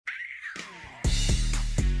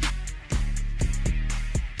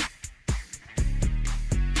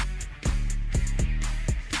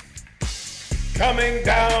Coming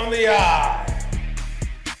down the aisle,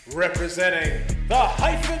 representing the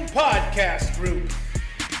Hyphen podcast group,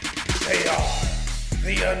 they are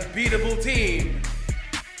the unbeatable team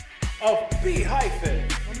of Hyphen.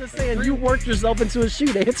 I'm just saying, you worked yourself into a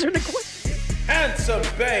shoot. Answer the question. Handsome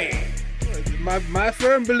Bane. My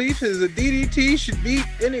firm belief is a DDT should beat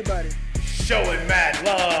anybody. Showing mad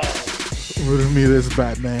love. Riddle me this,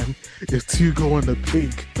 Batman. If two go in the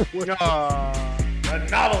pink. The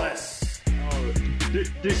novelist.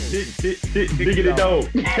 Diggity dog.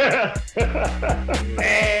 And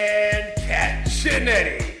Cat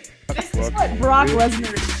Chinetti. This is what Brock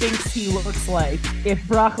Lesnar thinks he looks like if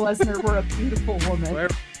Brock Lesnar were a beautiful woman.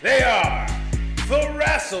 They are the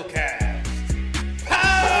Wrestlecast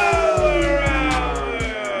Power Hour.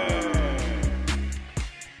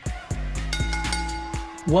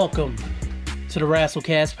 Welcome to the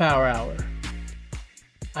Wrestlecast Power Hour.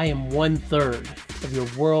 I am 1/3 of your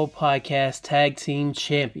World Podcast Tag Team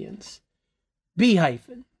Champions,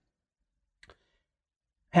 Hyphen.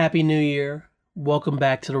 Happy New Year. Welcome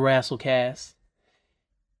back to the Wrestlecast.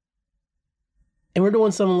 And we're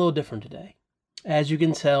doing something a little different today. As you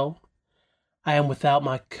can tell, I am without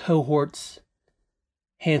my cohorts,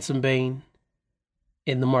 Handsome Bane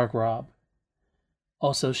and the Mark Rob.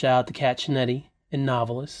 Also, shout out to Cat Chinetti and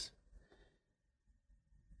Novelist.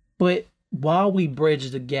 But while we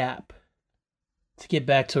bridge the gap to get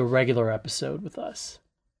back to a regular episode with us,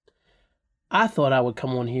 I thought I would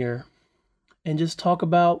come on here and just talk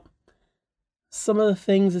about some of the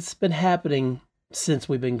things that's been happening since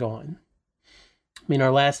we've been gone. I mean,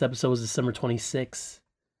 our last episode was December 26th.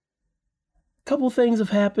 A couple things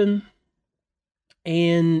have happened,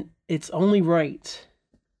 and it's only right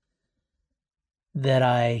that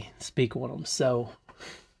I speak on them. So,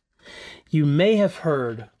 you may have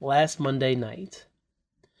heard last Monday night,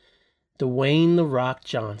 Dwayne "The Rock"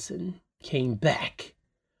 Johnson came back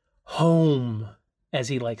home, as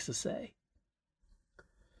he likes to say.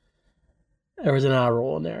 There was an eye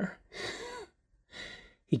roll in there.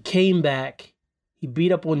 He came back. He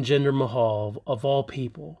beat up on Jinder Mahal, of all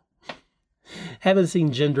people. Haven't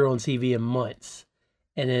seen Jinder on TV in months.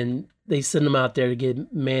 And then they send him out there to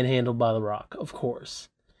get manhandled by The Rock, of course.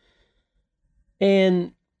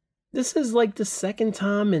 And this is like the second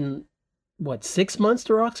time in, 6 months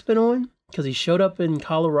The Rock's been on? Because he showed up in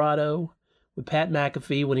Colorado with Pat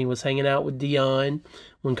McAfee when he was hanging out with Dion,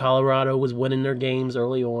 when Colorado was winning their games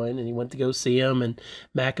early on, and he went to go see him, and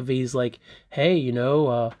McAfee's like, hey,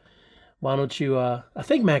 why don't you, I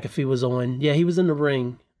think McAfee was on, yeah, he was in the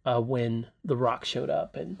ring when The Rock showed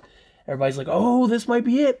up, and everybody's like, oh, this might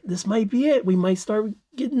be it, we might start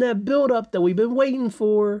getting that build-up that we've been waiting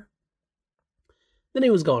for. Then he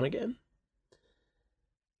was gone again.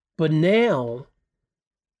 But now,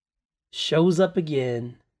 shows up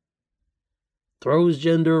again, throws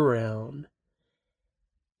Jinder around,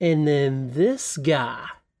 and then this guy,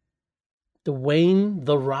 Dwayne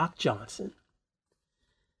 "The Rock" Johnson,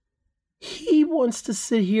 he wants to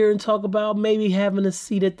sit here and talk about maybe having a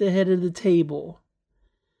seat at the head of the table.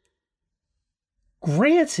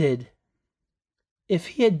 Granted, if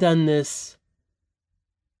he had done this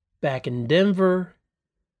back in Denver,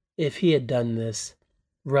 if he had done this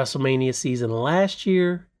WrestleMania season last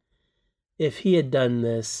year, if he had done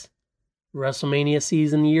this WrestleMania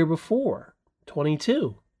season the year before,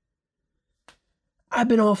 22, I've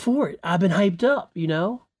been all for it. I've been hyped up,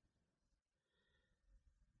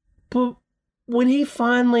 But when he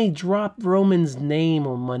finally dropped Roman's name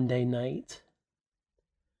on Monday night,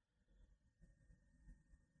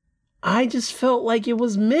 I just felt like it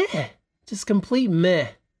was meh. Just complete meh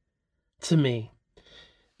to me.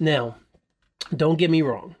 Now, don't get me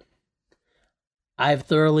wrong. I've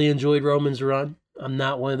thoroughly enjoyed Roman's run. I'm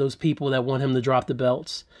not one of those people that want him to drop the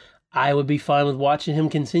belts. I would be fine with watching him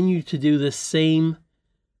continue to do the same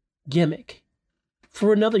gimmick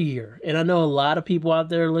for another year. And I know a lot of people out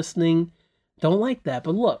there listening don't like that.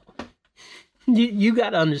 But look, you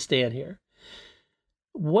got to understand here.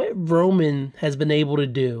 What Roman has been able to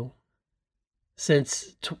do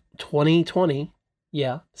since 2020,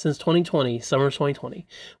 since 2020, summer of 2020,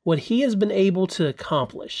 what he has been able to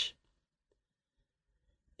accomplish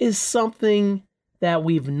is something that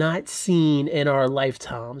we've not seen in our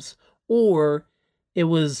lifetimes, or it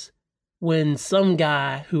was when some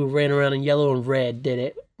guy who ran around in yellow and red did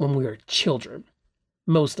it when we were children,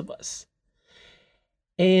 most of us.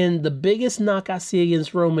 And the biggest knock I see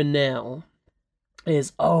against Roman now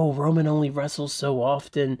is, Roman only wrestles so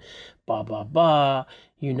often, blah, blah, blah.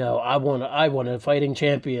 I want a fighting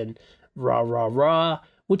champion, rah, rah, rah.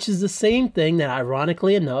 Which is the same thing that,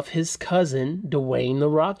 ironically enough, his cousin, Dwayne "The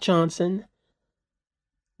Rock" Johnson,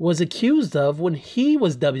 was accused of when he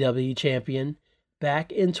was WWE champion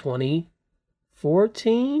back in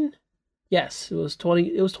 2014. Yes, it was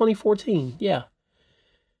 2014. Yeah.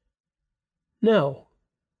 No,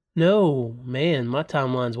 man, my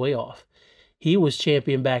timeline's way off. He was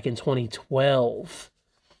champion back in 2012.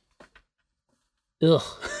 Ugh.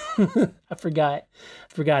 I forgot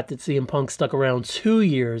that CM Punk stuck around 2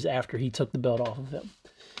 years after he took the belt off of him.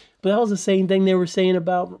 But that was the same thing they were saying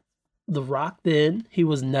about The Rock then. He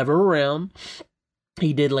was never around.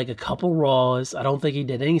 He did like a couple Raws. I don't think he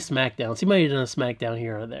did any SmackDowns. He might have done a SmackDown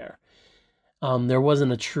here or there. There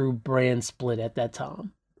wasn't a true brand split at that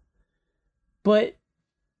time. But,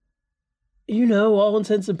 all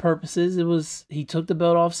intents and purposes, he took the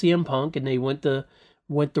belt off CM Punk, and they went the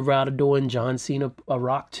route of doing John Cena a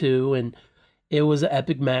Rock 2, and it was an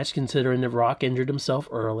epic match considering that Rock injured himself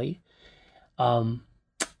early.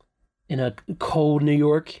 In a cold New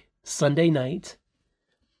York Sunday night.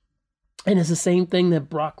 And it's the same thing that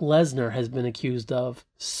Brock Lesnar has been accused of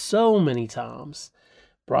so many times.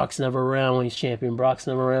 Brock's never around when he's champion. Brock's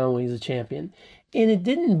never around when he's a champion. And it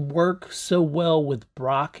didn't work so well with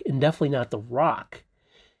Brock, and definitely not The Rock,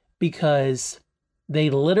 because they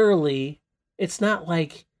literally, it's not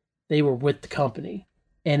like they were with the company,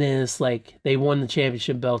 and then it's like they won the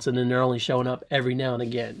championship belts, and then they're only showing up every now and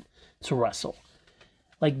again to wrestle.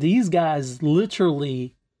 Like, these guys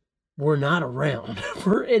literally were not around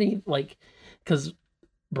for any, because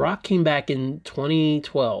Brock came back in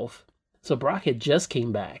 2012. So Brock had just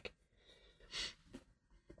came back.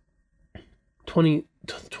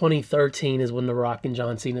 2013 is when The Rock and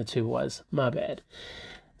John Cena 2 was. My bad.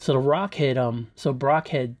 So Brock had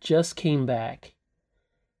just came back,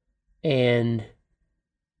 and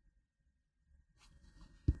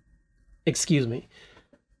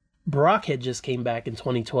Brock had just came back in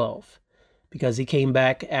 2012 because he came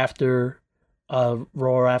back after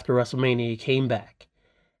Raw, after WrestleMania. He came back,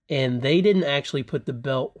 and they didn't actually put the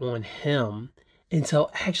belt on him until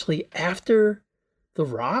actually after The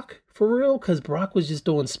Rock, for real, because Brock was just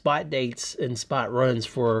doing spot dates and spot runs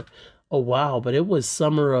for a while. But it was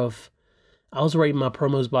summer of, I was writing my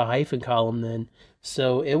promos by Hyphen column then,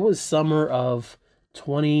 so it was summer of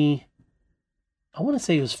 20, I want to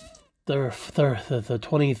say it was the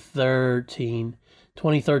 2013.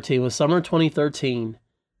 2013 was summer 2013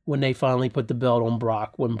 when they finally put the belt on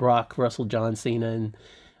Brock, when Brock wrestled John Cena, and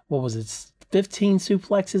what was it, 15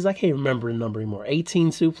 suplexes? I can't remember the number anymore.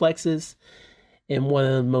 18 suplexes. And one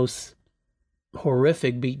of the most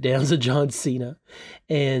horrific beatdowns of John Cena.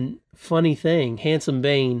 And funny thing, Handsome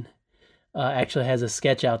Bane actually has a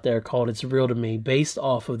sketch out there called It's Real to Me, based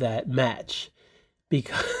off of that match.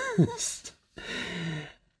 Because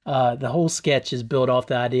the whole sketch is built off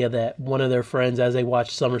the idea that one of their friends, as they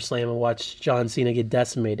watched SummerSlam and watched John Cena get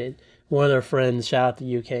decimated, one of their friends, shout out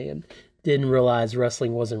to UK, and didn't realize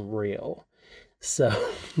wrestling wasn't real. So...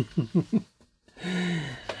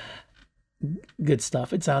 good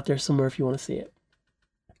stuff. It's out there somewhere if you want to see it.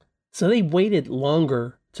 So they waited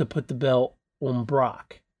longer to put the belt on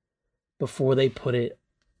Brock before they put it,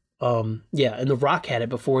 and The Rock had it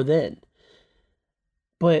before then.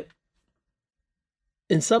 But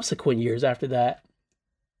in subsequent years after that,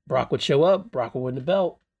 Brock would show up, Brock would win the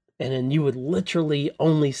belt, and then you would literally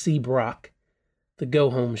only see Brock the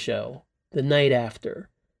go-home show the night after,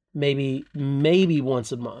 maybe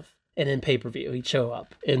once a month, and then pay-per-view. He'd show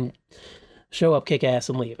up, kick ass,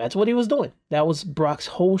 and leave. That's what he was doing. That was Brock's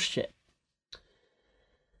whole shit.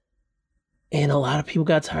 And a lot of people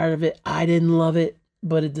got tired of it. I didn't love it,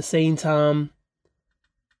 but at the same time,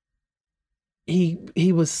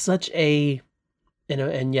 he was such a,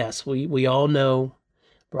 and yes, we all know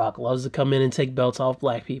Brock loves to come in and take belts off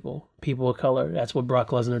black people of color. That's what Brock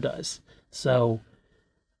Lesnar does. So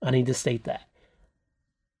I need to state that.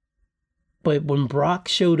 But when Brock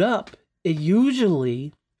showed up, it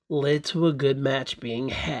usually led to a good match being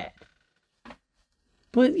had.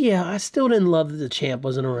 But yeah, I still didn't love that the champ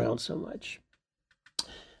wasn't around so much.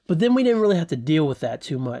 But then we didn't really have to deal with that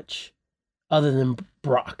too much, other than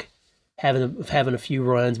Brock having a few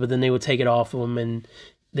runs, but then they would take it off of him and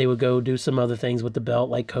they would go do some other things with the belt,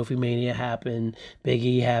 like Kofi Mania happened, Big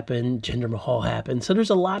E happened, Jinder Mahal happened. So there's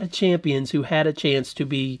a lot of champions who had a chance to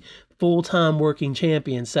be full-time working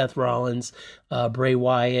champions. Seth Rollins, Bray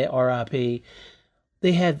Wyatt, RIP.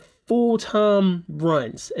 They had full-time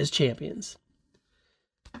runs as champions.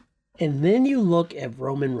 And then you look at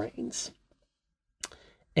Roman Reigns.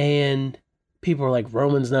 And people are like,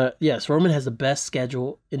 Roman's not... Yes, Roman has the best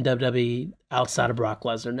schedule in WWE outside of Brock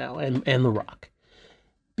Lesnar now and The Rock.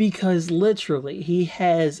 Because literally, he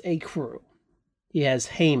has a crew. He has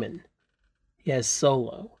Heyman. He has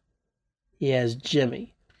Solo. He has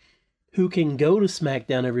Jimmy. who can go to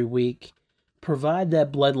SmackDown every week, provide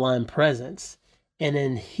that bloodline presence, and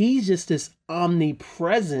then he's just this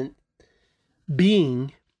omnipresent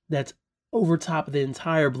being that's over top of the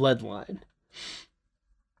entire bloodline.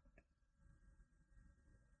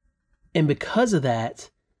 And because of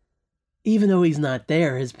that, even though he's not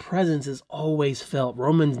there, his presence is always felt.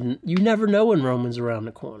 You never know when Roman's around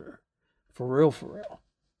the corner. For real, for real.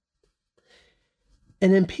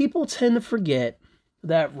 And then people tend to forget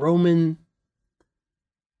that Roman,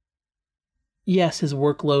 yes, his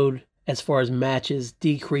workload as far as matches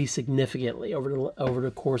decreased significantly over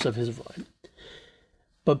the course of his run.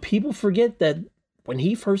 But people forget that when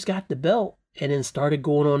he first got the belt and then started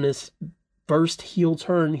going on this first heel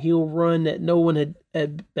run that no one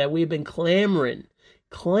had that we had been clamoring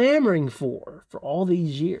for all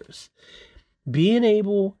these years, being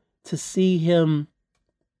able to see him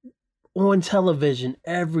on television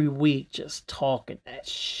every week just talking that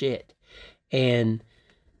shit and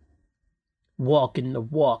walking the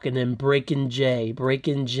walk and then breaking Jimmy,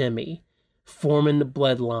 forming the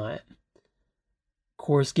bloodline. Of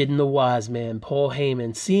course, getting the wise man, Paul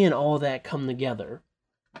Heyman, seeing all that come together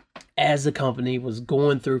as the company was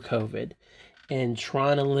going through COVID and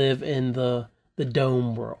trying to live in the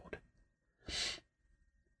dome world.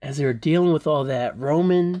 As they were dealing with all that,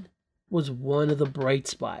 Roman was one of the bright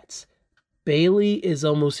spots. Bayley is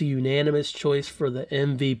almost a unanimous choice for the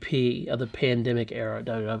MVP of the pandemic era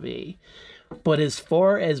WWE. But as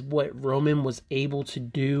far as what Roman was able to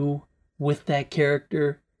do with that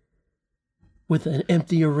character, with an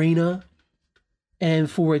empty arena, and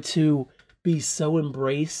for it to be so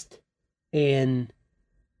embraced and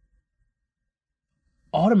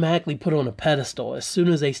automatically put on a pedestal as soon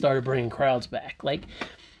as they started bringing crowds back. Like,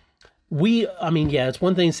 it's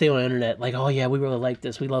one thing to say on the internet, like, oh yeah, we really like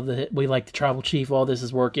this. We like the tribal chief. All this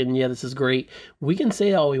is working. Yeah, this is great. We can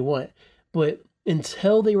say all we want. But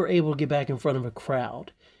until they were able to get back in front of a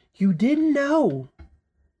crowd, you didn't know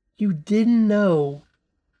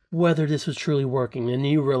whether this was truly working. And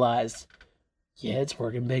you realized, yeah, it's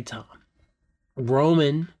working big time.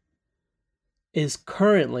 Roman is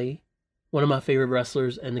currently one of my favorite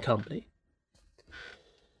wrestlers in the company.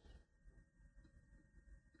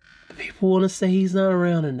 People want to say he's not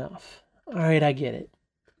around enough. All right, I get it.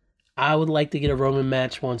 I would like to get a Roman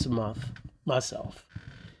match once a month myself.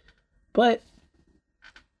 But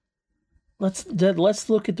let's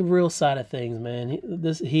look at the real side of things, man.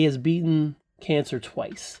 He has beaten cancer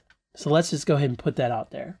twice. So let's just go ahead and put that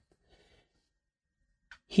out there.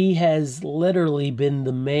 He has literally been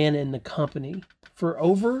the man in the company for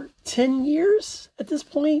over 10 years at this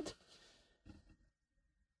point.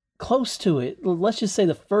 Close to it. Let's just say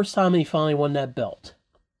the first time he finally won that belt.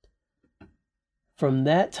 From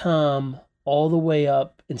that time all the way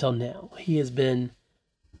up until now, he has been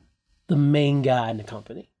the main guy in the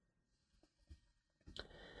company.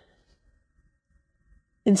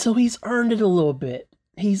 And so he's earned it a little bit.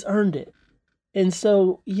 He's earned it. And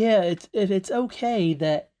so, yeah, it's okay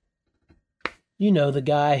that, the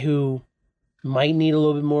guy who might need a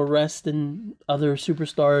little bit more rest than other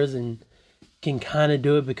superstars and can kind of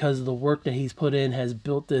do it because of the work that he's put in, has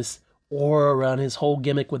built this aura around his whole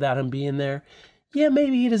gimmick without him being there. Yeah,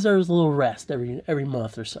 maybe he deserves a little rest every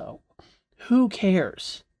month or so. Who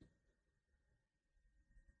cares?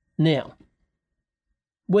 Now,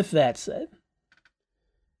 with that said,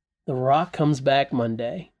 The Rock comes back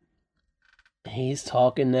Monday. He's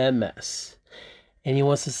talking that mess. And he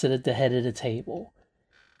wants to sit at the head of the table.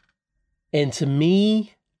 And to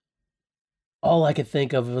me, all I could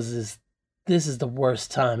think of was this is the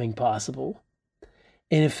worst timing possible.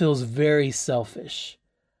 And it feels very selfish.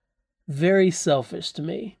 Very selfish to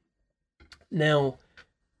me. Now,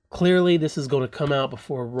 clearly this is going to come out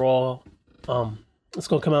before Raw. It's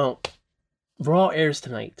going to come out. Raw airs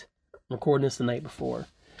tonight. I'm recording this the night before.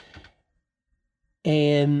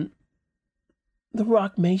 And The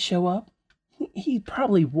Rock may show up. He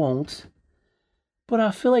probably won't. But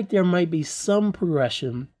I feel like there might be some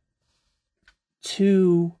progression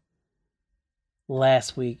to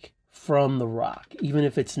last week from The Rock, even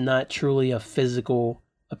if it's not truly a physical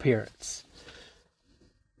appearance.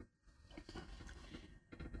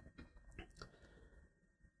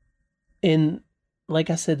 And like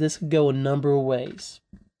I said, this could go a number of ways.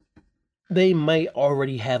 They might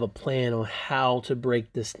already have a plan on how to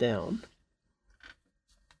break this down.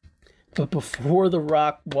 But before The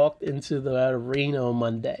Rock walked into the arena on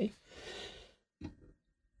Monday,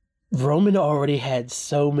 Roman already had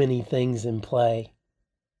so many things in play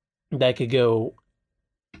that could go,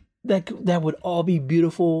 that would all be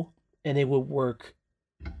beautiful, and it would work,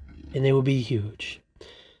 and it would be huge.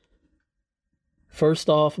 First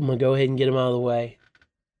off, I'm going to go ahead and get him out of the way.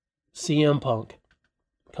 CM Punk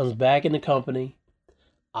comes back in the company.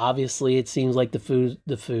 Obviously, it seems like the feud's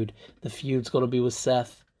going to be with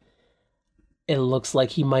Seth. It looks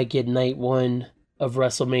like he might get night one of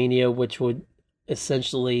WrestleMania, which would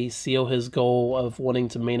essentially seal his goal of wanting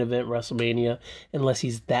to main event WrestleMania, unless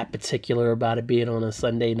he's that particular about it being on a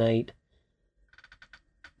Sunday night.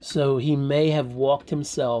 So he may have walked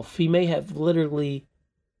himself. He may have literally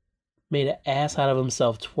made an ass out of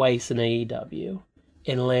himself twice in AEW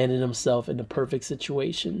and landed himself in the perfect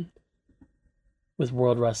situation with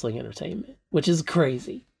World Wrestling Entertainment, which is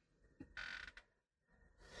crazy.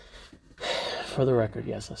 For the record,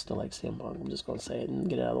 yes, I still like CM Punk. I'm just going to say it and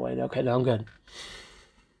get it out of the way. Okay, now I'm good.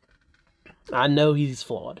 I know he's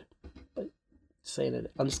flawed, but saying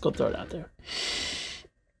it, I'm just going to throw it out there.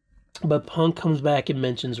 But Punk comes back and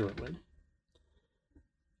mentions Roman.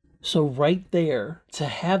 So right there, to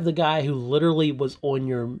have the guy who literally was on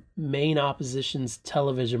your main opposition's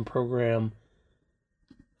television program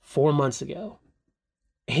 4 months ago,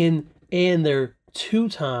 and their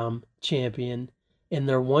two-time champion and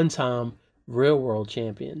their one-time real world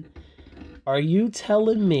champion, are you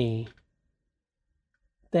telling me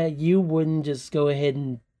that you wouldn't just go ahead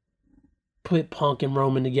and put Punk and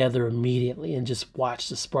Roman together immediately and just watch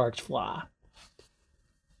the sparks fly?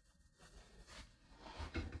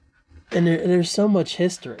 And there's so much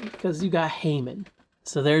history, because you got Heyman,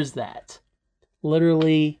 so there's that.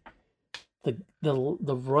 Literally, the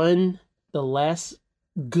run, the last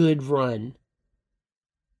good run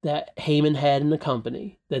that Heyman had in the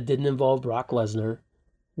company that didn't involve Brock Lesnar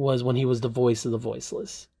was when he was the voice of the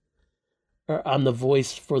voiceless. Or I'm the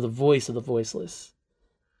voice for the voice of the voiceless.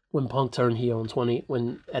 When Punk turned heel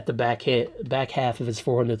when at the back half of his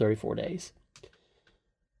 434 days.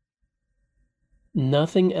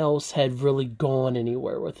 Nothing else had really gone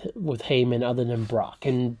anywhere with Heyman other than Brock.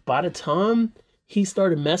 And by the time he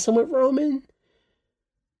started messing with Roman,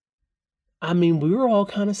 I mean, we were all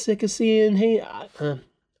kind of sick of seeing Heyman.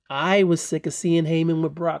 I was sick of seeing Heyman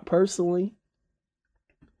with Brock personally,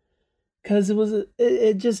 because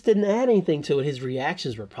it just didn't add anything to it. His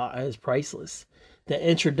reactions were priceless. The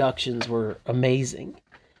introductions were amazing,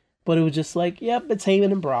 but it was just like, yep, it's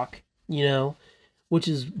Heyman and Brock, which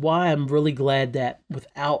is why I'm really glad that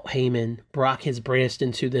without Heyman, Brock has branched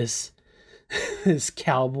into this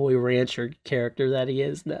cowboy rancher character that he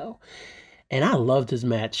is now. And I loved his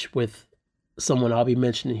match with someone I'll be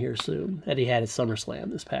mentioning here soon that he had at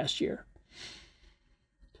SummerSlam this past year.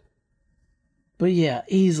 But yeah,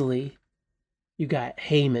 easily, you got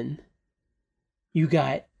Heyman. You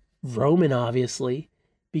got Roman, obviously,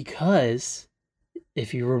 because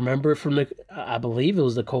if you remember from I believe it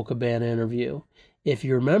was the Colt Cabana interview, if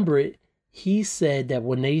you remember it, he said that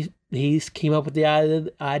when he came up with the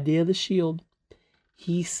idea of the Shield,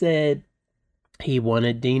 he said he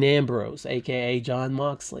wanted Dean Ambrose, aka Jon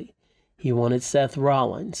Moxley. He wanted Seth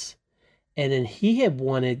Rollins. And then he had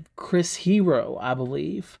wanted Chris Hero, I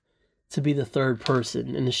believe, to be the third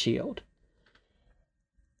person in the Shield.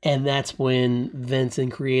 And that's when Vince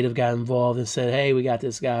and Creative got involved and said, hey, we got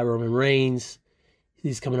this guy, Roman Reigns.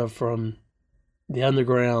 He's coming up from the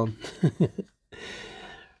underground.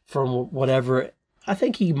 From whatever. I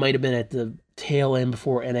think he might have been at the tail end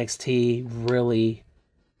before NXT really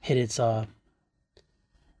hit its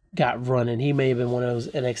got running. He may have been one of those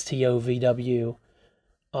NXT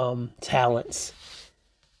OVW talents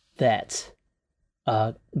that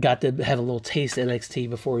got to have a little taste of NXT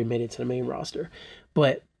before he made it to the main roster.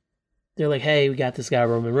 But they're like, hey, we got this guy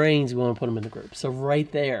Roman Reigns, we want to put him in the group. So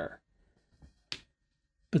right there,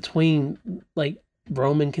 between, like,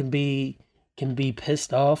 Roman can be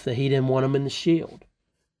pissed off that he didn't want him in the Shield.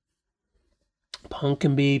 Punk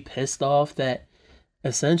can be pissed off that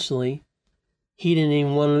essentially he didn't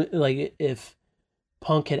even want to, like, if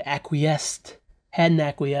Punk hadn't acquiesced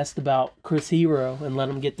about Chris Hero and let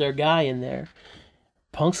him get their guy in there,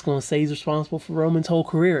 Punk's going to say he's responsible for Roman's whole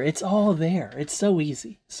career. It's all there. It's so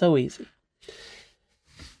easy. So easy.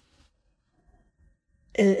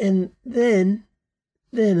 And then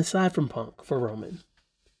aside from Punk, for Roman,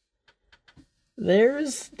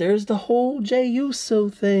 there's the whole Jey Uso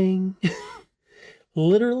thing.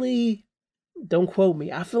 Literally, don't quote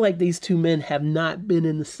me, I feel like these two men have not been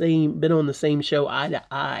on the same show eye to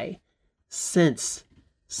eye since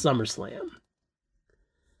SummerSlam.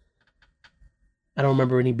 I don't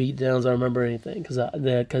remember any beatdowns. I don't remember anything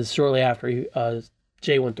because shortly after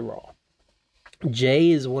Jay went to Raw.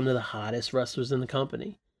 Jay is one of the hottest wrestlers in the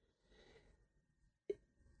company.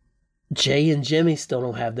 Jay and Jimmy still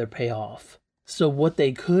don't have their payoff. So what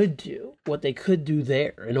they could do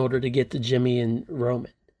there in order to get to Jimmy and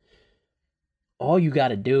Roman, all you got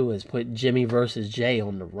to do is put Jimmy versus Jay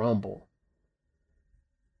on the Rumble.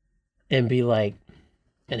 And be like,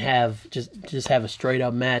 and have just have a straight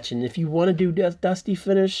up match. And if you want to do Dusty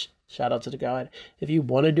finish, shout out to the guy. If you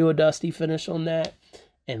want to do a Dusty finish on that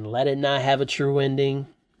and let it not have a true ending,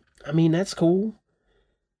 I mean, that's cool.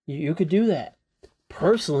 You could do that.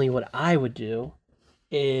 Personally, what I would do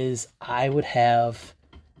is I would have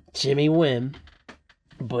Jimmy win,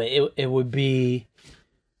 but it would be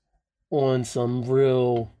on some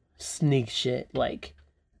real sneak shit, like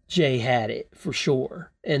Jay had it for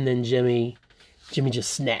sure, and then Jimmy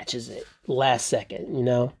just snatches it last second, you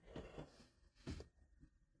know?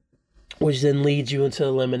 Which then leads you into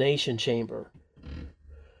Elimination Chamber.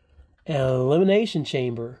 And Elimination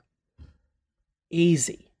Chamber,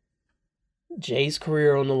 easy. Jay's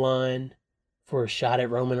career on the line for a shot at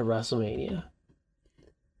Roman at WrestleMania.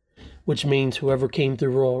 Which means whoever came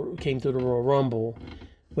through the Royal Rumble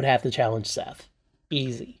would have to challenge Seth.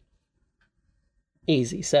 Easy.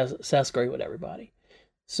 Seth's great with everybody.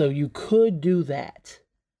 So you could do that.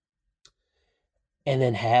 And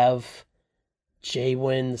then have Jay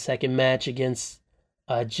win the second match against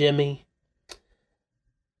Jimmy.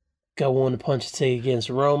 Go on to punch a ticket against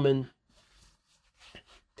Roman.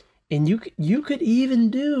 And you could even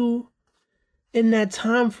do, in that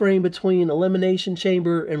time frame between Elimination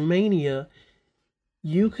Chamber and Mania,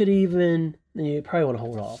 you probably want to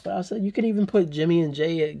hold off, but I said you could even put Jimmy and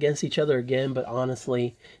Jay against each other again, but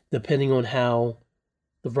honestly, depending on how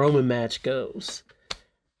the Roman match goes,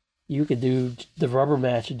 you could do the rubber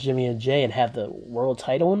match of Jimmy and Jay and have the world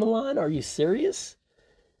title on the line. Are you serious?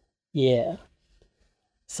 Yeah.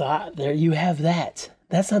 So there you have that.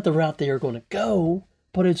 That's not the route they are going to go,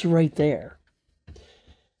 but it's right there.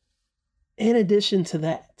 In addition to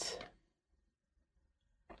that,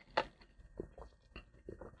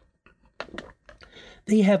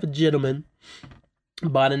 they have a gentleman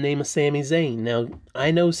by the name of Sami Zayn. Now,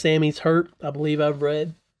 I know Sammy's hurt. I believe I've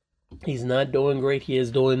read. He's not doing great. He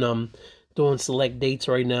is doing select dates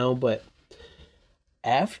right now, but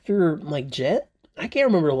after Jet, I can't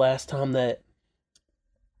remember the last time that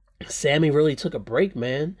Sammy really took a break,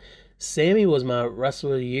 man. Sammy was my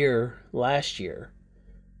wrestler of the year last year,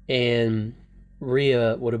 and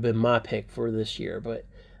Rhea would have been my pick for this year, but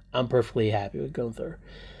I'm perfectly happy with Gunther.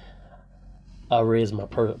 Rhea's my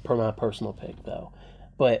personal pick, though.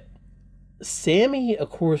 But Sammy, of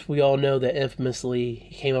course, we all know that infamously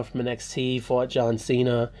he came up from NXT, fought John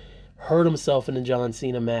Cena, hurt himself in the John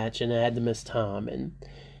Cena match, and had to miss time, and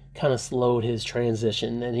kind of slowed his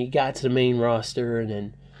transition. And he got to the main roster, and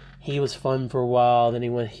then he was fun for a while. Then he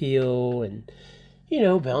went heel, and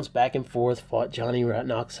bounced back and forth, fought Johnny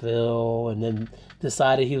Knoxville, and then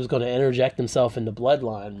decided he was going to interject himself in the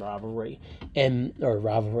Bloodline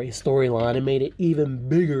storyline and made it even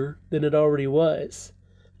bigger than it already was.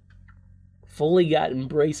 Fully got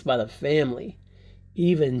embraced by the family.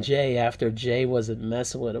 Even Jay, after Jay wasn't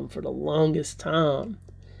messing with him for the longest time,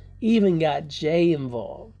 even got Jay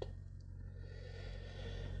involved.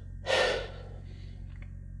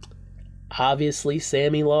 Obviously,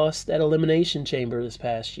 Sammy lost at Elimination Chamber this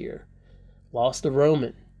past year. Lost to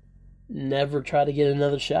Roman. Never tried to get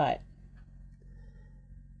another shot.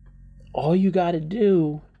 All you got to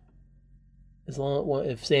do,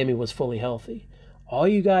 if Sammy was fully healthy, all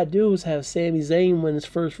you got to do is have Sami Zayn win his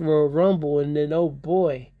first Royal Rumble, and then, oh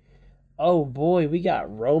boy, we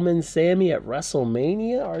got Roman Sammy at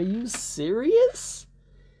WrestleMania? Are you serious?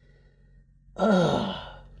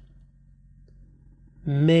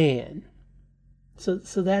 Man. So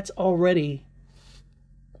that's already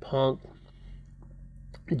Punk,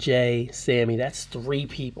 Jay, Sammy. That's 3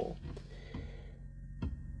 people.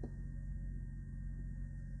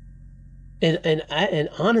 And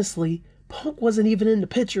honestly, Punk wasn't even in the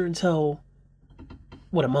picture until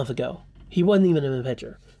a month ago. He wasn't even in the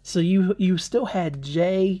picture. So you still had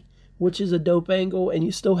Jay, which is a dope angle, and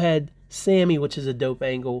you still had Sammy, which is a dope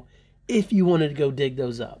angle, if you wanted to go dig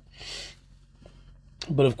those up.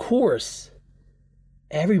 But of course,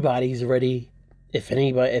 everybody's ready. If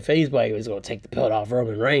anybody was going to take the belt off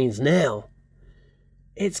Roman Reigns now,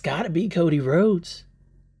 it's got to be Cody Rhodes,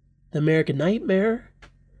 the American Nightmare.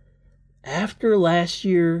 After last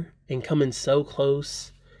year and coming so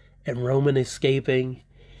close, and Roman escaping,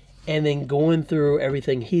 and then going through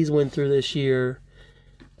everything he's went through this year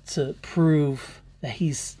to prove that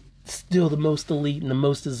he's still the most elite and the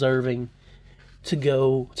most deserving to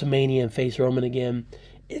go to Mania and face Roman again.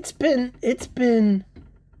 It's been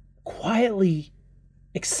quietly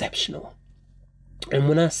exceptional. And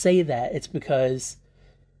when I say that, it's because...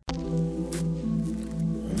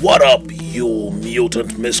 What up, you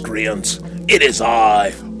mutant miscreants? It is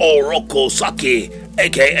I, Oroku Saki,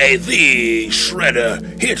 aka The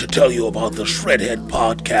Shredder, here to tell you about the Shredhead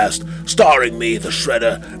podcast, starring me, the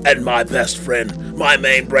Shredder, and my best friend, my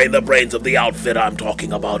main brain, the brains of the outfit. I'm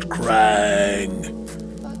talking about Krang.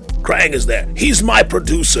 Krang is there. He's my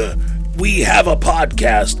producer. We have a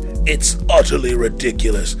podcast. It's utterly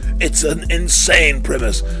ridiculous. It's an insane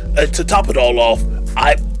premise. To top it all off,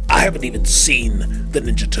 I haven't even seen the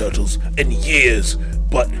Ninja Turtles in years,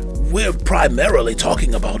 but we're primarily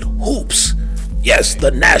talking about hoops. Yes, the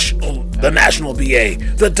national BA,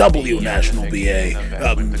 the W national BA.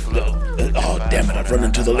 Oh, damn it, I've run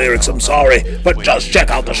into the lyrics, I'm sorry, but just check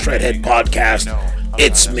out the Shredhead podcast.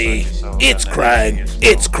 It's me, it's Krang,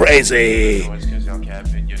 it's crazy.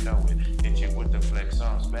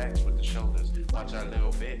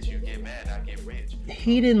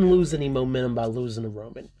 He didn't lose any momentum by losing to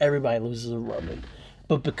Roman. Everybody loses to Roman.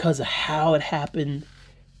 But because of how it happened,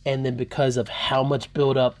 and then because of how much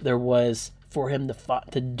build-up there was for him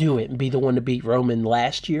to do it and be the one to beat Roman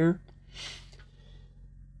last year,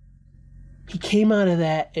 he came out of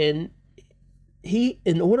that, and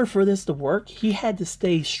in order for this to work, he had to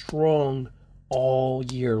stay strong all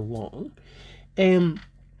year long. And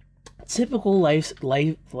typical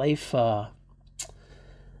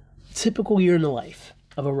typical year in the life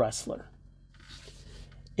of a wrestler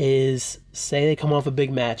is, say they come off a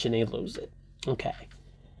big match and they lose it. Okay.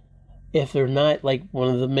 If they're not like one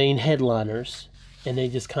of the main headliners and they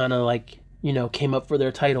just kind of like, came up for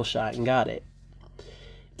their title shot and got it.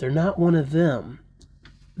 If they're not one of them,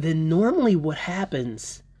 then normally what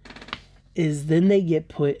happens is then they get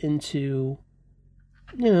put into,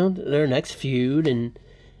 their next feud, and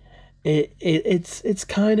it's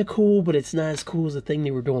kind of cool, but it's not as cool as the thing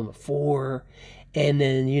they were doing before. And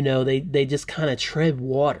then, they just kind of tread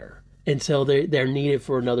water until they're needed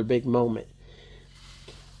for another big moment.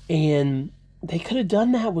 And they could have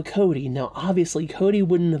done that with Cody. Now, obviously, Cody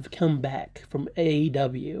wouldn't have come back from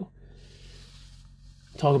AEW.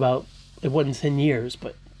 Talk about, it wasn't 10 years,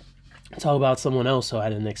 but talk about someone else who I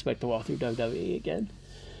didn't expect to walk through WWE again.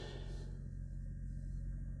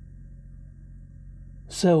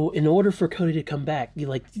 So, in order for Cody to come back,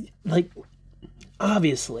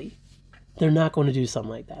 obviously, they're not going to do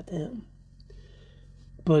something like that to him.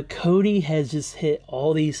 But Cody has just hit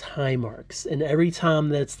all these high marks. And every time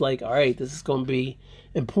that's like, all right, this is going to be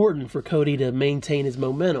important for Cody to maintain his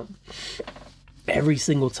momentum. Every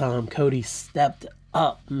single time Cody stepped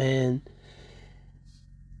up, man.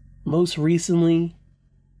 Most recently,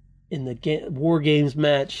 in the War Games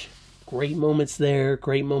match, great moments there,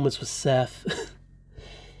 great moments with Seth.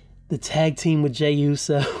 The tag team with Jey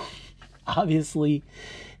Uso. Obviously,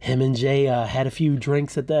 him and Jay had a few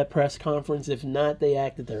drinks at that press conference. If not, they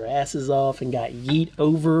acted their asses off and got yeet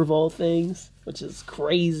over, of all things, which is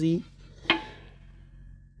crazy.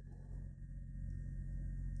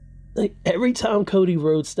 Like, every time Cody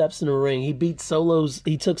Rhodes steps in the ring, he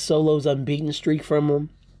took Solo's unbeaten streak from him,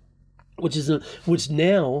 which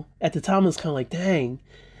now, at the time, it's kind of like, dang,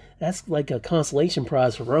 that's like a consolation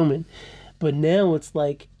prize for Roman. But now it's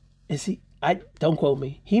like, don't quote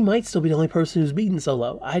me. He might still be the only person who's beaten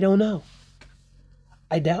Solo. I don't know.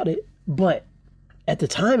 I doubt it. But at the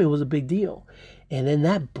time, it was a big deal. And then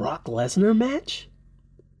that Brock Lesnar match,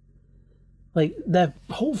 like that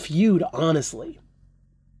whole feud, honestly.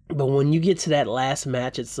 But when you get to that last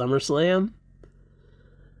match at SummerSlam,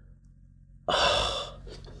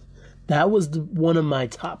 that was one of my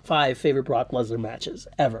top 5 favorite Brock Lesnar matches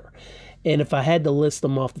ever. And if I had to list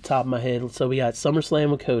them off the top of my head, so we got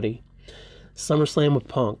SummerSlam with Cody, SummerSlam with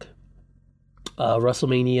Punk,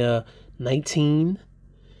 WrestleMania 19.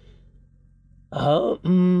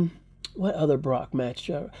 What other Brock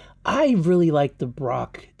match? I really like the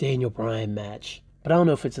Brock Daniel Bryan match, but I don't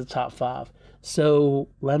know if it's a top 5. So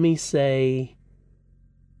let me say,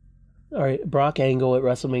 all right, Brock Angle at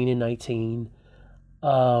WrestleMania 19.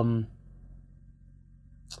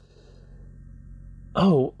 I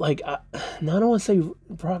don't want to say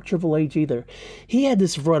Brock Triple H either. He had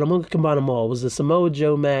this run. I'm going to combine them all. It was the Samoa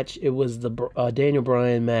Joe match. It was the Daniel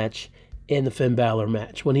Bryan match and the Finn Balor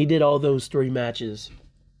match. When he did all those 3 matches,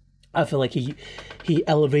 I feel like he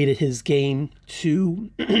elevated his game to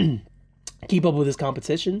keep up with his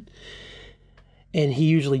competition. And he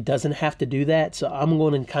usually doesn't have to do that. So I'm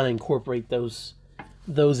going to kind of incorporate those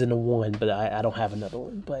into one. But I don't have another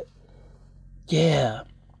one. But yeah.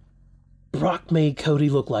 Brock made Cody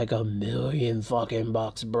look like $1 million fucking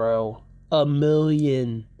bucks, bro. $1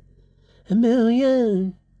 million. $1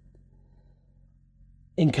 million.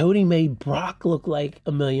 And Cody made Brock look like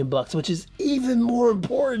 $1 million bucks, which is even more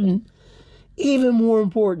important. Even more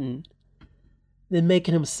important than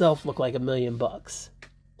making himself look like $1 million.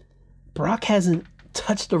 Brock hasn't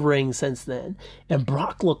touched the ring since then, and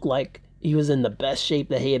Brock looked like he was in the best shape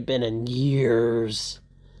that he had been in years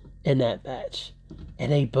in that match.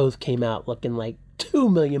 And they both came out looking like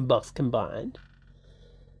 $2 million combined.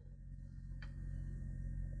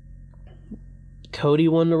 Cody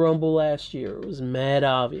won the Rumble last year. It was mad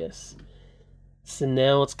obvious. So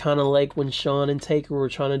now it's kind of like when Shawn and Taker were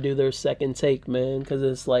trying to do their second take, man. Because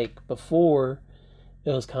it's like before,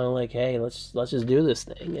 it was kind of like, hey, let's just do this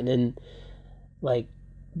thing. And then, like,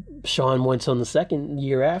 Shawn went on the second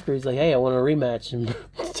year after. He's like, hey, I want a rematch. And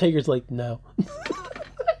Taker's like, no.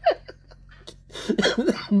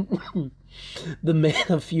 The man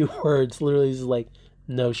of few words literally is like,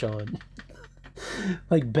 no, Shawn.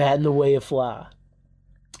 Like batting away a fly.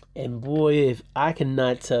 And boy, if I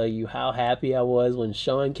cannot tell you how happy I was when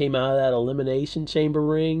Shawn came out of that Elimination Chamber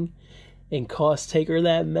ring and cost Taker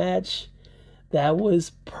that match. That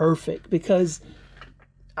was perfect because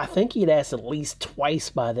I think he'd asked at least twice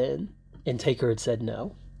by then and Taker had said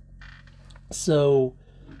no. So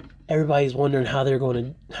everybody's wondering how they're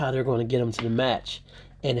going to get him to the match.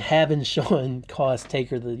 And having Shawn cost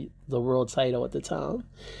Taker the world title at the time,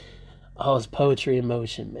 oh, it's poetry in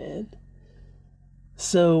motion, man.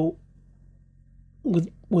 So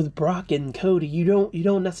with Brock and Cody, you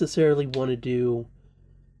don't necessarily want to do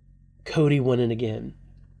Cody winning again.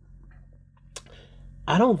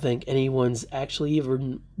 I don't think anyone's actually ever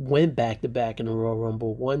went back to back in the Royal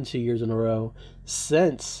Rumble 1-2 years in a row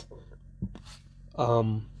since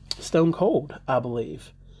Stone Cold, I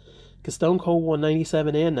believe. Because Stone Cold won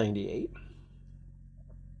 97 and 98.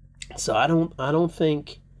 So I don't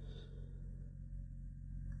think.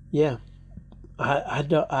 Yeah, I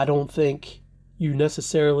don't think you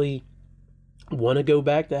necessarily want to go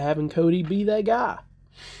back to having Cody be that guy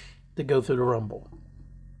to go through the Rumble.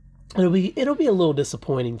 It'll be a little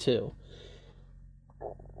disappointing too.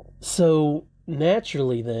 So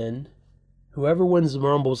naturally, then, whoever wins the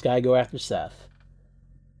Rumble's got to go after Seth.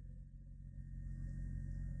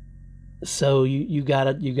 So you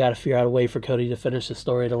gotta figure out a way for Cody to finish the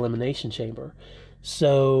story at Elimination Chamber.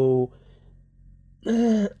 So,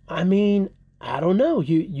 I mean, I don't know.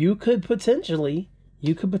 You could potentially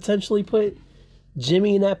put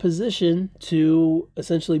Jimmy in that position to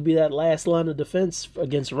essentially be that last line of defense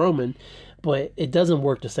against Roman, but it doesn't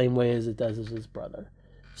work the same way as it does as his brother.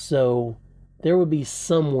 So there would be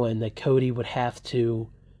someone that Cody would have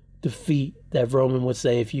to defeat that Roman would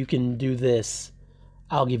say, if you can do this,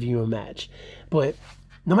 I'll give you a match. But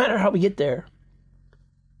no matter how we get there,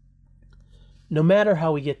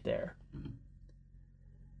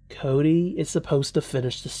 Cody is supposed to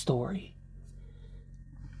finish the story.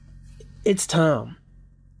 It's time.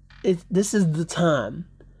 This is the time.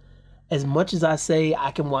 As much as I say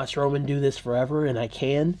I can watch Roman do this forever, and I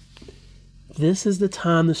can, this is the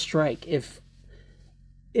time to strike. If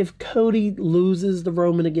Cody loses the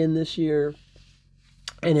Roman again this year,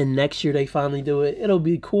 and then next year they finally do it, it'll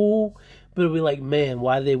be cool, but it'll be like, man,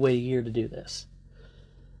 why did they wait a year to do this?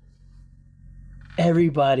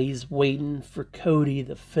 Everybody's waiting for Cody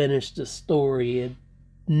to finish the story, and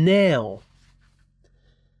now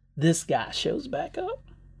this guy shows back up.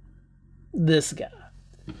 This guy.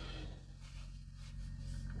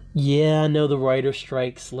 Yeah, I know the writer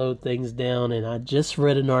strike slowed things down, and I just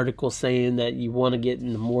read an article saying that you want to get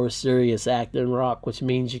into more serious acting rock, which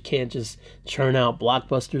means you can't just churn out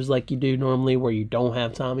blockbusters like you do normally where you don't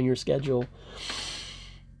have time in your schedule.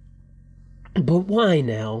 But why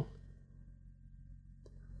now?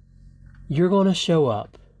 You're going to show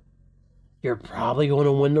up. You're probably going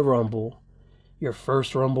to win the Rumble. Your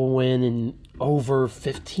first Rumble win in over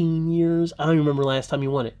 15 years. I don't even remember last time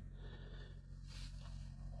you won it.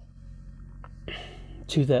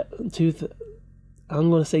 I'm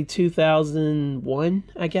going to say 2001,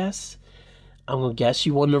 I guess. I'm going to guess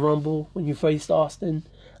you won the Rumble when you faced Austin.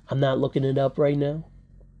 I'm not looking it up right now.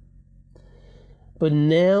 But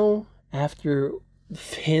now, after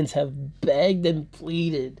fans have begged and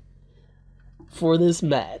pleaded for this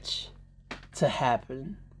match to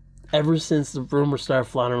happen, ever since the rumors started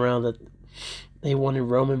flying around that they wanted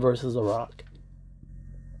Roman versus The Rock,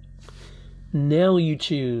 now you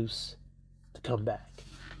choose to come back.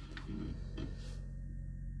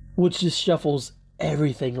 Which just shuffles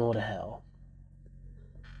everything all to hell.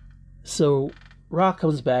 So, Rock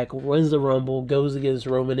comes back, wins the Rumble, goes against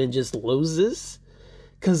Roman, and just loses?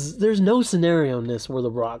 Because there's no scenario in this where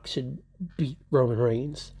The Rock should beat Roman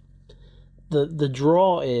Reigns. The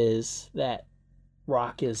draw is that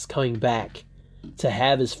Rock is coming back to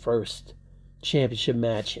have his first championship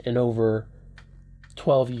match in over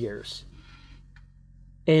 12 years.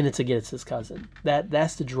 And it's against his cousin.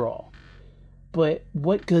 That's the draw. But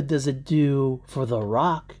what good does it do for The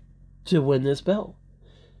Rock to win this belt?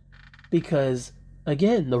 Because,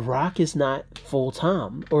 again, The Rock is not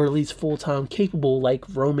full-time, or at least full-time capable like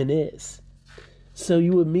Roman is. So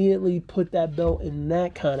you immediately put that belt in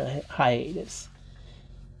that kind of hiatus.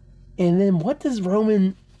 And then what does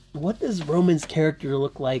Roman's character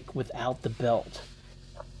look like without the belt?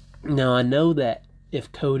 Now, I know that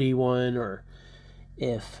if Cody won, or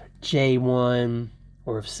if Jay won,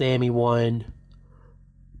 or if Sammy won,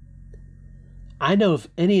 I know if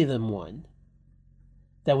any of them won,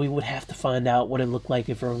 that we would have to find out what it looked like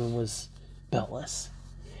if Roman was beltless.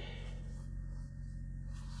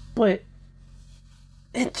 But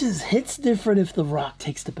it just hits different if The Rock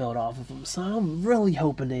takes the belt off of him, so I'm really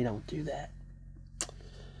hoping they don't do that.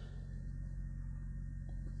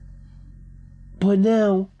 But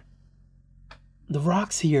now, The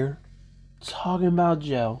Rock's here, talking about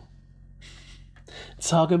Joe,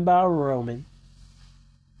 talking about Roman.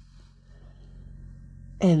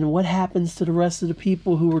 And what happens to the rest of the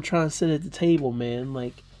people who were trying to sit at the table, man?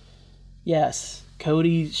 Like, yes,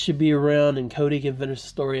 Cody should be around and Cody can finish the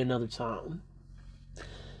story another time.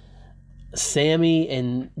 Sammy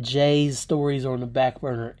and Jay's stories are on the back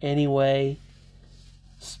burner anyway.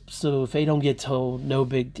 So if they don't get told, no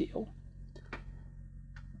big deal.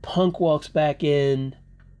 Punk walks back in.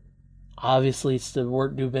 Obviously, it's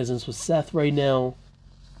to do business with Seth right now.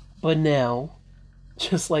 But now,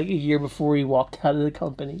 just like a year before he walked out of the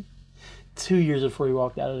company, 2 years before he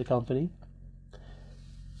walked out of the company,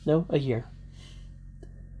 no, a year,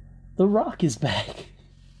 The Rock is back.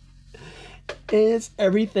 And it's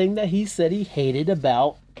everything that he said he hated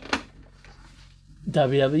about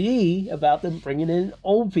WWE, about them bringing in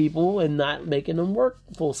old people and not making them work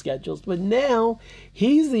full schedules. But now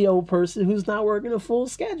he's the old person who's not working a full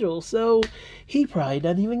schedule, so he probably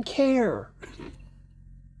doesn't even care.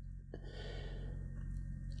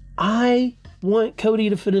 I want Cody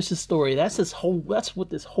to finish the story. That's what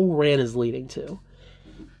this whole rant is leading to.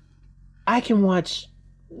 I can watch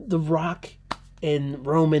The Rock and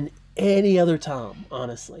Roman any other time,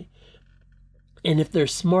 honestly. And if they're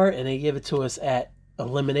smart and they give it to us at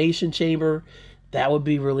Elimination Chamber, that would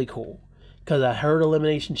be really cool. Because I heard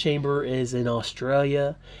Elimination Chamber is in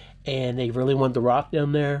Australia and they really want The Rock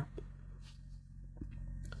down there.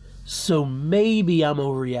 So maybe I'm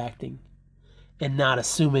overreacting and not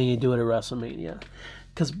assuming you do it at WrestleMania.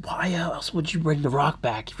 Because why else would you bring The Rock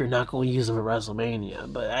back if you're not going to use him at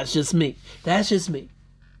WrestleMania? But that's just me. That's just me.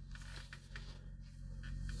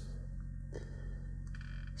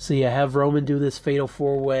 So yeah, have Roman do this fatal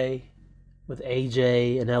 4-way with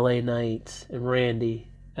AJ and LA Knight and Randy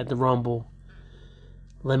at the Rumble.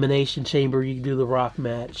 Elimination Chamber, you can do the Rock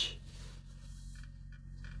match.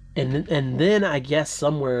 And then I guess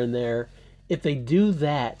somewhere in there, if they do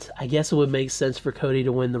that, I guess it would make sense for Cody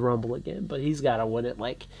to win the Rumble again. But he's got to win it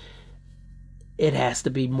like, it has to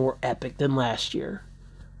be more epic than last year.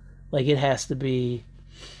 Like, it has to be,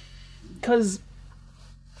 because,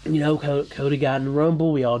 you know, Cody got in the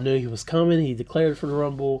Rumble. We all knew he was coming. He declared for the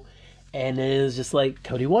Rumble. And then it was just like,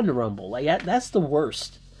 Cody won the Rumble. Like, that's the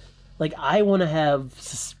worst. Like, I want to have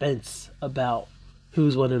suspense about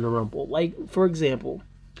who's winning the Rumble. Like, for example,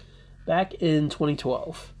 back in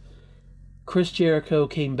 2012, Chris Jericho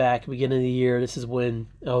came back beginning of the year. This is when,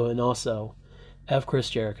 oh, and also, F. Chris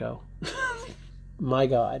Jericho. My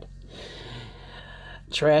God.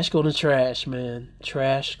 Trash going to trash, man.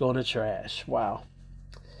 Trash going to trash. Wow.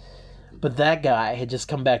 But that guy had just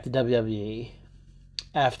come back to WWE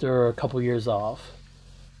after a couple years off.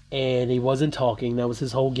 And he wasn't talking. That was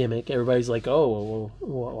his whole gimmick. Everybody's like, oh,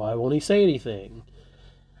 well, why won't he say anything?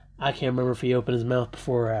 I can't remember if he opened his mouth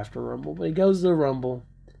before or after Rumble. But he goes to the Rumble.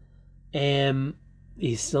 And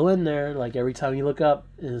he's still in there. Like, every time you look up,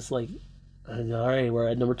 and it's like, all right, we're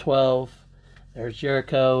at number 12. There's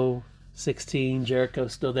Jericho. 16,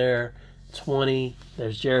 Jericho's still there. 20,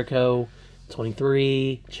 there's Jericho.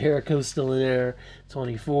 23, Jericho's still in there.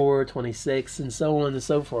 24, 26, and so on and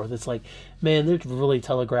so forth. It's like, man, they're really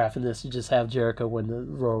telegraphing this to just have Jericho win the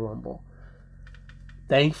Royal Rumble.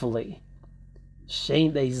 Thankfully,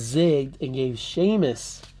 they zigged and gave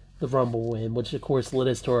Sheamus the Rumble win, which of course led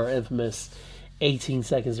us to our infamous 18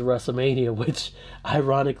 seconds of WrestleMania, which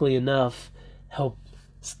ironically enough helped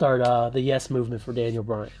start the Yes movement for Daniel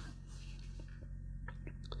Bryan.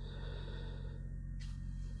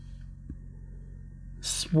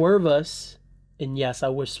 Swerve us, and yes, I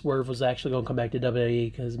wish Swerve was actually going to come back to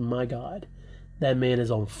WWE, because my God, that man is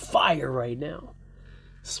on fire right now.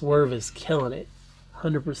 Swerve is killing it,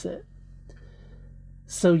 100%.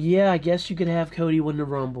 So yeah, I guess you could have Cody win the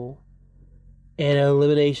Rumble, And an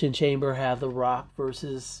Elimination Chamber have The Rock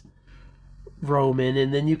versus Roman.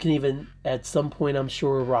 And then you can even, at some point, I'm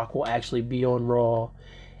sure Rock will actually be on Raw.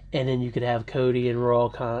 And then you could have Cody and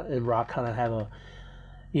Rock kind of have a,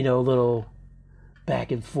 little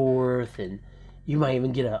back and forth. And you might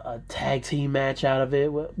even get a tag team match out of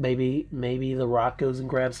it. Maybe The Rock goes and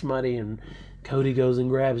grabs somebody and Cody goes and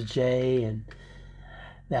grabs Jay. And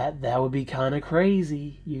that would be kind of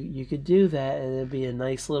crazy. You could do that, and it'd be a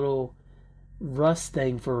nice little rust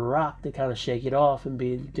thing for Rock to kind of shake it off and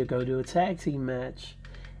to go do a tag team match.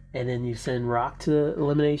 And then you send Rock to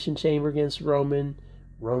Elimination Chamber against Roman.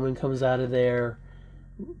 Roman comes out of there.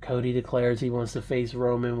 Cody declares he wants to face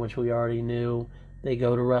Roman, which we already knew. They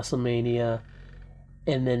go to WrestleMania,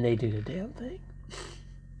 and then they do the damn thing.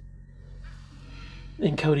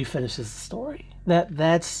 And Cody finishes the story.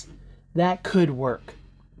 That could work.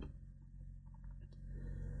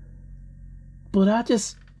 But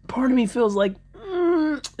part of me feels like,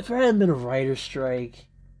 if there hadn't been a writer's strike,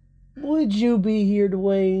 would you be here,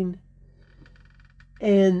 Dwayne?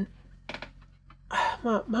 And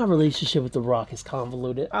my relationship with The Rock is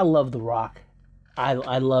convoluted. I love The Rock. I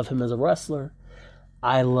love him as a wrestler.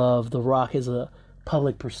 I love The Rock as a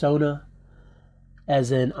public persona.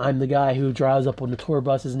 As in, I'm the guy who drives up on the tour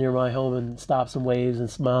buses near my home and stops and waves and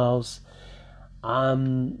smiles.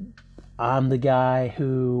 I'm the guy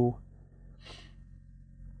who...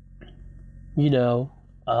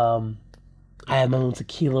 I have my own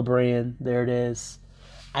tequila brand. There it is.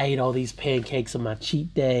 I ate all these pancakes on my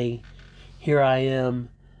cheat day. Here I am,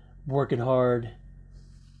 working hard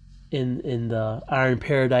in the Iron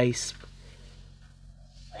Paradise.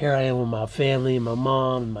 Here I am with my family and my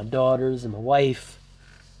mom and my daughters and my wife.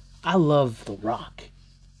 I love The Rock.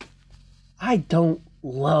 I don't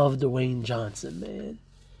love Dwayne Johnson, man.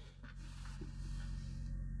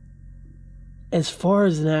 As far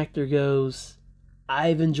as an actor goes,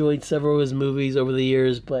 I've enjoyed several of his movies over the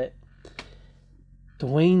years, but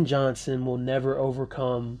Dwayne Johnson will never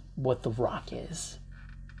overcome what The Rock is.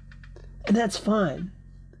 And that's fine.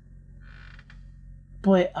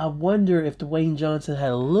 But I wonder if Dwayne Johnson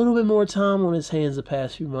had a little bit more time on his hands the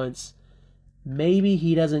past few months, maybe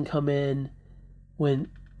he doesn't come in when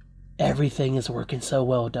everything is working so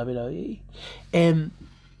well at WWE. And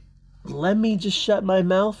let me just shut my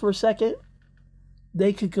mouth for a second.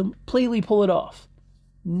 They could completely pull it off.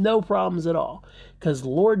 No problems at all. Because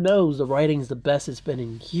Lord knows the writing's the best it's been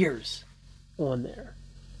in years on there.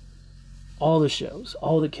 All the shows,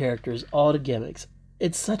 all the characters, all the gimmicks.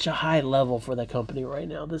 It's such a high level for that company right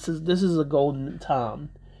now. This is a golden time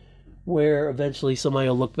where eventually somebody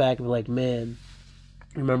will look back and be like, man,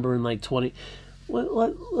 remember in like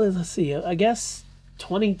let's see, I guess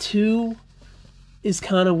 22 is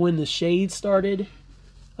kind of when the shade started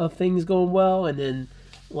of things going well, and then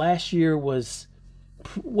last year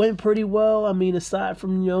went pretty well. I mean, aside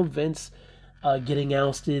from Vince getting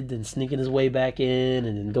ousted and sneaking his way back in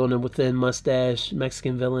and then doing it with the mustache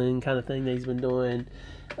Mexican villain kind of thing that he's been doing,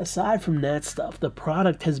 aside from that stuff, the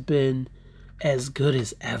product has been as good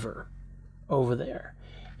as ever over there.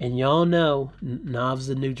 And y'all know Nav's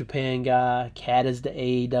the New Japan guy, Kat is the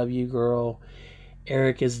AEW girl,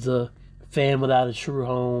 Eric is the fan without a true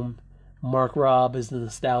home, Mark Robb is the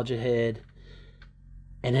nostalgia head,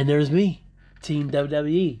 and then there's me, Team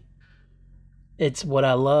WWE. It's what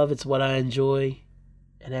I love, it's what I enjoy,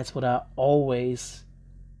 and that's what I always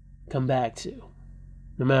come back to,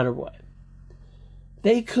 no matter what.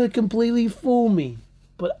 They could completely fool me,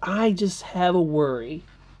 but I just have a worry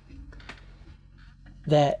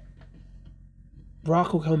that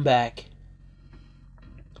Brock will come back.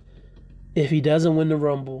 If he doesn't win the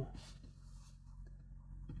Rumble,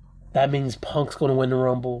 that means Punk's going to win the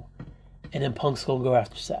Rumble, and then Punk's going to go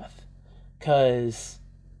after Seth. Because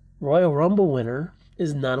Royal Rumble winner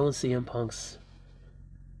is not on CM Punk's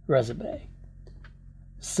resume.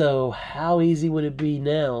 So how easy would it be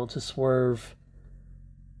now to swerve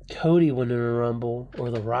Cody winning the Rumble or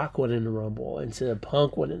The Rock winning the Rumble instead of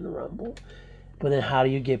Punk winning the Rumble? But then how do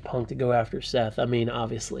you get Punk to go after Seth? I mean,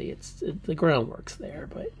 obviously, the groundwork's there,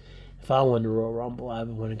 but if I won the Royal Rumble, I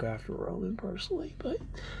would want to go after Roman personally. But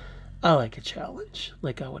I like a challenge.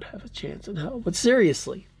 Like I would have a chance in hell. But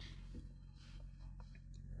seriously,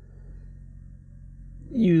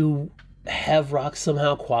 you have Rock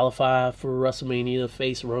somehow qualify for WrestleMania to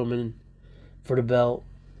face Roman for the belt.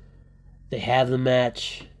 They have the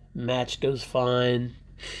match. Match goes fine.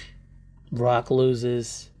 Rock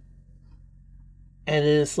loses. And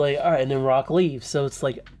then it's like, all right, and then Rock leaves. So it's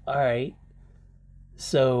like, all right.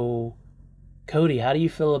 So, Cody, how do you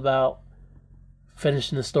feel about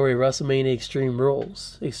finishing the story of WrestleMania Extreme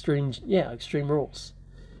Rules? Extreme Rules.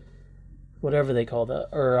 whatever they call that,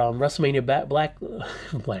 or WrestleMania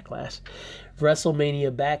Backlash.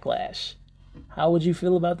 WrestleMania Backlash. How would you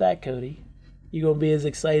feel about that, Cody? You gonna be as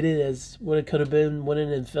excited as what it could have been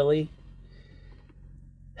winning in Philly?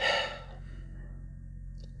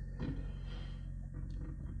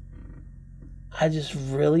 I just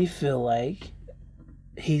really feel like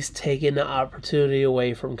he's taking the opportunity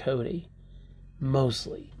away from Cody.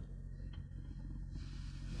 Mostly.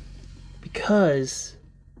 Because,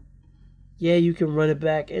 yeah, you can run it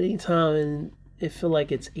back anytime and it feel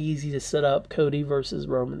like it's easy to set up Cody versus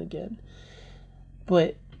Roman again.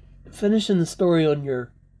 But finishing the story on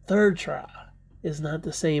your third try is not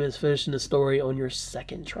the same as finishing the story on your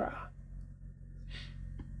second try.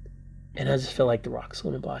 And I just feel like The Rock's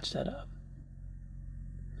going to botch that up.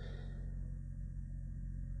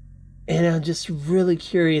 And I'm just really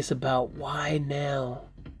curious about why now.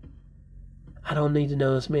 I don't need to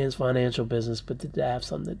know this man's financial business, but did that have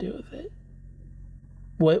something to do with it?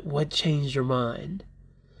 What changed your mind?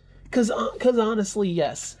 Because honestly,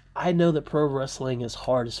 yes, I know that pro wrestling is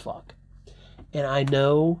hard as fuck. And I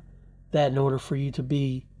know that in order for you to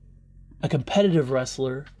be a competitive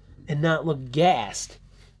wrestler and not look gassed,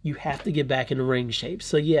 you have to get back into ring shape.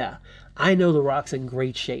 So yeah, I know The Rock's in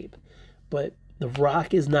great shape, but The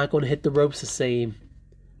Rock is not going to hit the ropes the same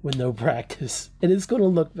with no practice. And it's going to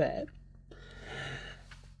look bad.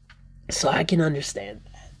 So I can understand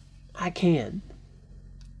that. I can.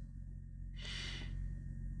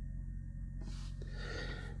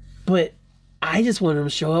 But I just wanted him to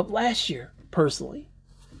show up last year, personally.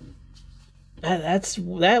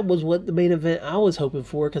 That was what the main event I was hoping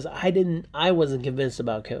for, because I wasn't convinced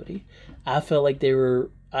about Cody. I felt like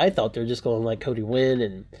I thought they were just going to let Cody win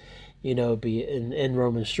and, you know, be in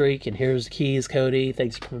Roman streak, and here's the keys, Cody,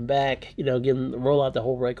 thanks for coming back, you know, roll out the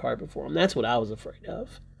whole red carpet for him. That's what I was afraid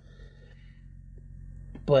of.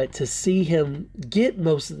 But to see him get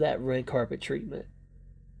most of that red carpet treatment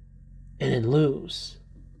and then lose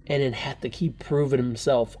and then have to keep proving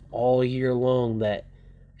himself all year long that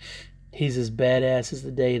he's as badass as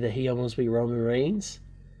the day that he almost beat Roman Reigns,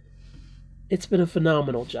 it's been a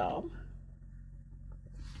phenomenal job.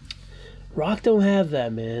 Rock don't have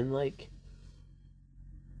that, man. Like,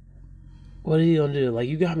 what are you gonna do? Like,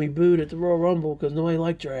 you got me booed at the Royal Rumble because nobody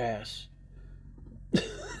liked your ass.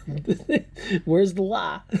 Where's the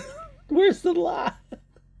lie? Where's the lie?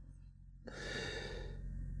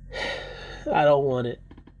 I don't want it.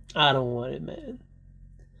 I don't want it, man.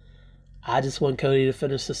 I just want Cody to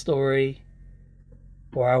finish the story,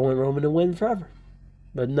 or I want Roman to win forever.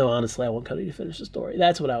 But no, honestly, I want Cody to finish the story.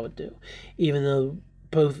 That's what I would do. Even though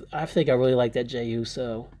I think I really like that Jey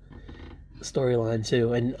Uso storyline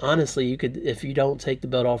too. And honestly, you could, if you don't take the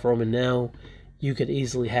belt off Roman now, you could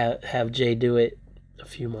easily have Jey do it a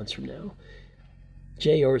few months from now.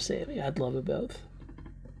 Jey or Sammy, I'd love it both.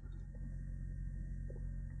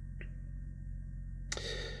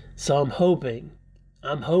 So I'm hoping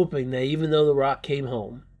that even though The Rock came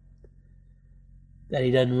home, that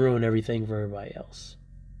he doesn't ruin everything for everybody else.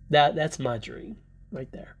 That's my dream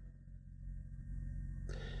right there.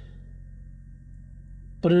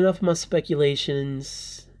 But enough of my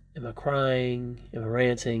speculations, am I crying, am I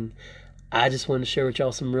ranting? I just wanted to share with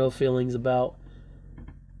y'all some real feelings about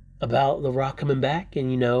The Rock coming back.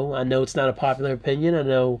 And, you know, I know it's not a popular opinion. I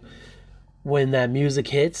know when that music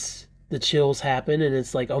hits, the chills happen, and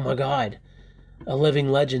it's like, oh my God, a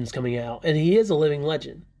living legend's coming out. And he is a living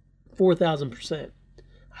legend, 4,000%.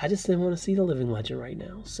 I just didn't want to see the living legend right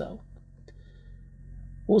now, so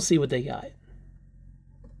we'll see what they got.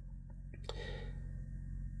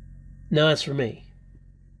 Now that's for me.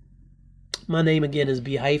 My name again is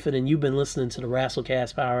Hyphen, and you've been listening to the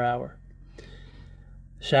Wrestlecast Power Hour.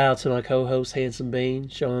 Shout out to my co-host, Handsome Bane,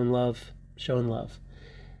 showing love.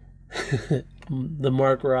 The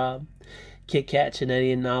Mark Rob, Kit Kat,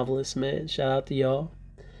 Chinetti, and Novelist, man. Shout out to y'all.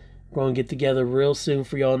 We're going to get together real soon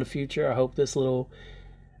for y'all in the future. I hope this little,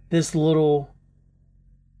 I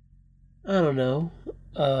don't know,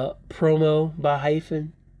 promo by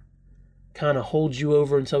Hyphen kind of holds you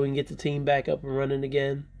over until we can get the team back up and running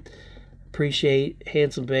again. Appreciate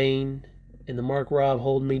Handsome Bane and the Mark Rob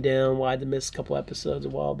holding me down. Well, I had to miss a couple episodes a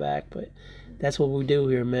while back, but that's what we do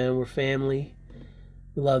here, man. We're family.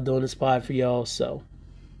 We love doing this pod for y'all, so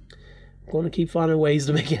we're going to keep finding ways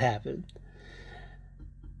to make it happen.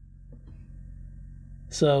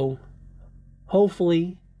 So,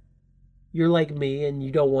 hopefully, you're like me and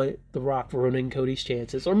you don't want The Rock ruining Cody's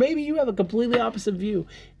chances. Or maybe you have a completely opposite view.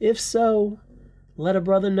 If so, let a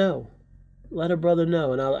brother know. Let a brother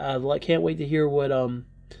know. And I can't wait to hear what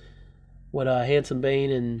Handsome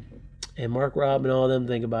Bane and And Mark, Rob, and all of them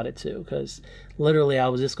think about it too. Because literally, I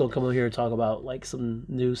was just going to come over here and talk about like some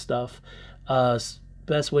new stuff.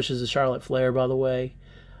 Best wishes to Charlotte Flair, by the way.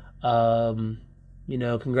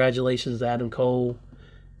 Congratulations to Adam Cole.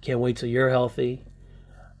 Can't wait till you're healthy.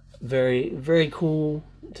 Very, very cool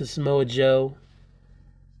to Samoa Joe.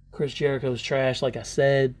 Chris Jericho's trash, like I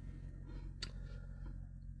said.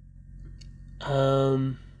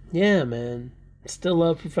 Yeah, man. Still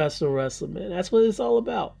love professional wrestling, man. That's what it's all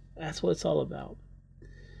about. That's what it's all about.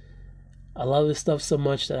 I love this stuff so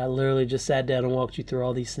much that I literally just sat down and walked you through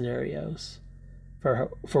all these scenarios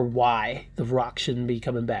for why The Rock shouldn't be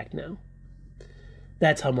coming back now.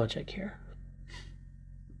 That's how much I care.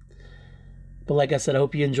 But like I said, I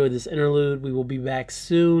hope you enjoyed this interlude. We will be back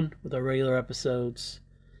soon with our regular episodes.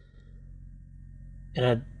 And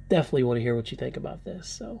I definitely want to hear what you think about this,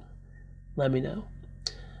 so let me know.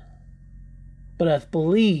 But I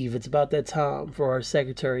believe it's about that time for our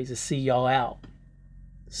secretaries to see y'all out.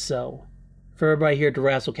 So, for everybody here at the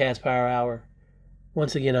WrestleCast Power Hour,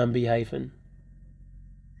 once again, I'm B Hyphen.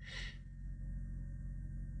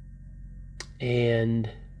 And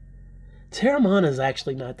Terramana is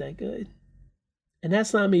actually not that good. And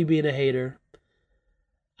that's not me being a hater.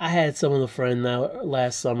 I had some with a friend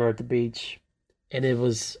last summer at the beach, and it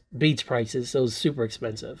was beach prices, so it was super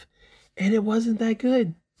expensive. And it wasn't that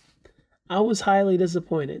good. I was highly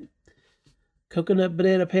disappointed. Coconut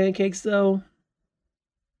banana pancakes, though,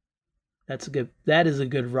 that is a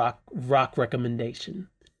good rock recommendation.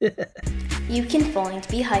 You can find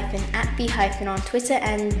B Hyphen at B Hyphen on Twitter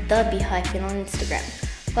and the B Hyphen on Instagram.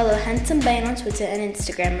 Follow Handsome Bane on Twitter and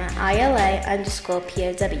Instagram at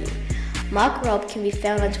ILA_POW. Mark Rob can be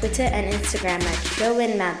found on Twitter and Instagram at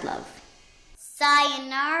ShowinMadLove.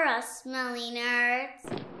 Sayonara, smelly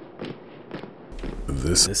nerds.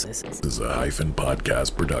 This is a Hyphen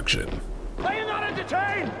podcast production. Are you not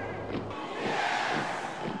entertained?